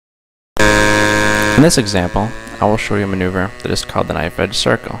In this example, I will show you a maneuver that is called the knife edge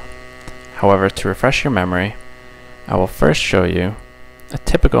circle. However, to refresh your memory, I will first show you a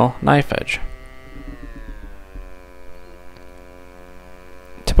typical knife edge.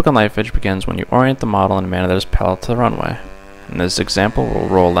 Typical knife edge begins when you orient the model in a manner that is parallel to the runway. In this example, we'll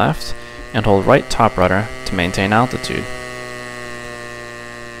roll left and hold right top rudder to maintain altitude.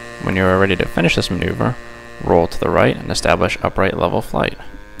 When you are ready to finish this maneuver, roll to the right and establish upright level flight.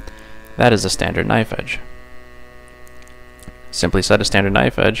 That is the standard knife edge. Simply said, a standard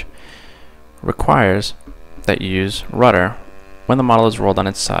knife edge requires that you use rudder when the model is rolled on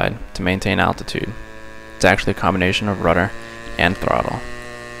its side to maintain altitude. It's actually a combination of rudder and throttle.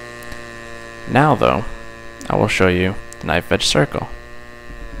 Now though, I will show you the knife edge circle.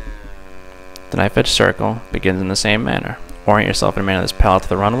 The knife edge circle begins in the same manner. Orient yourself in a manner that is parallel to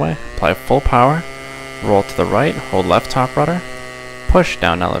the runway, apply full power, roll to the right, hold left top rudder, push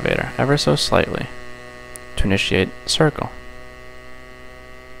down elevator ever so slightly to initiate circle.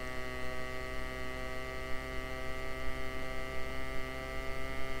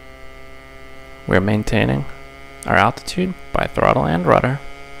 We are maintaining our altitude by throttle and rudder.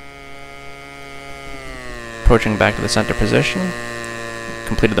 Approaching back to the center position,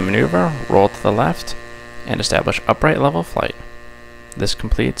 completed the maneuver, roll to the left, and establish upright level flight. This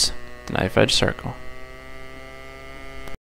completes the knife edge circle.